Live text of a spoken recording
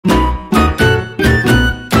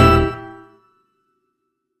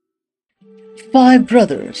Five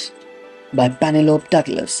Brothers by Penelope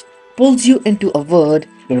Douglas pulls you into a world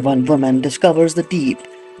where one woman discovers the deep,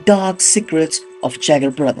 dark secrets of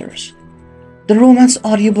Jagger brothers. The romance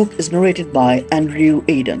audiobook is narrated by Andrew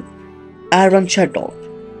Eiden, Aaron Shedlock,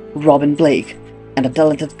 Robin Blake, and a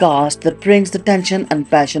talented cast that brings the tension and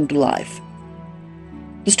passion to life.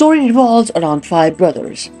 The story revolves around five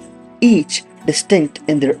brothers, each distinct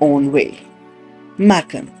in their own way.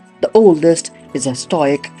 Macon, the oldest, is a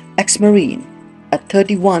stoic ex-marine at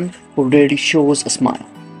 31 who rarely shows a smile.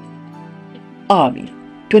 Arnie,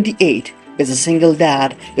 28, is a single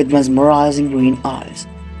dad with mesmerizing green eyes,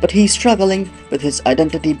 but he's struggling with his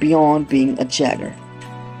identity beyond being a Jagger.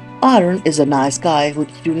 Aaron is a nice guy who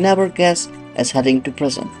you never guess as heading to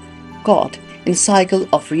prison, caught in a cycle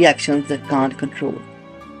of reactions that can't control.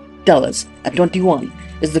 Dallas, at 21,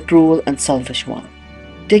 is the cruel and selfish one,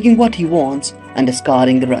 taking what he wants and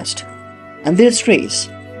discarding the rest. And there's Trace,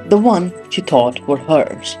 the one she thought were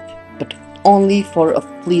hers, but only for a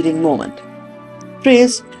fleeting moment.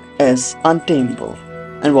 Trace is untamable,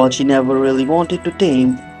 and while she never really wanted to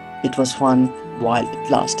tame, it was fun while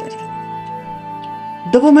it lasted.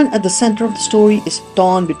 The woman at the center of the story is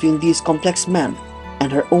torn between these complex men,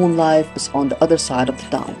 and her own life is on the other side of the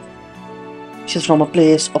town. She's from a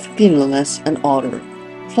place of cleanliness and order,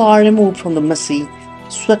 far removed from the messy,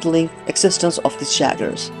 sweating existence of these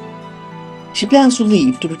Jaggers. She plans to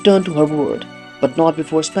leave to return to her world, but not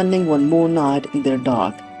before spending one more night in their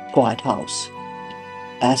dark, quiet house.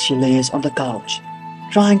 As she lays on the couch,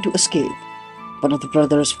 trying to escape, one of the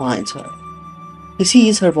brothers finds her. He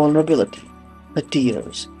sees her vulnerability, her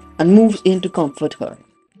tears, and moves in to comfort her.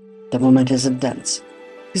 The moment is intense,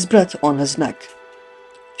 his breath on his neck,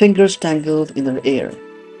 fingers tangled in her hair.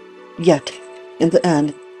 Yet, in the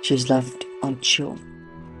end, she is left unsure.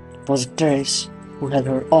 Was it Trace who held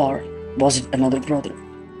her, or was it another brother?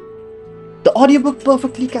 The audiobook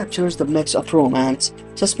perfectly captures the mix of romance,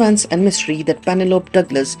 suspense, and mystery that Penelope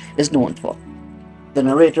Douglas is known for. The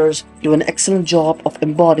narrators do an excellent job of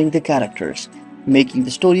embodying the characters, making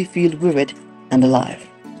the story feel vivid and alive.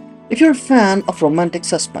 If you're a fan of romantic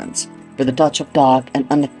suspense with a touch of dark and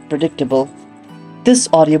unpredictable, this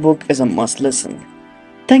audiobook is a must-listen.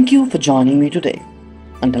 Thank you for joining me today.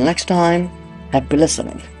 Until next time, happy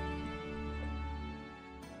listening.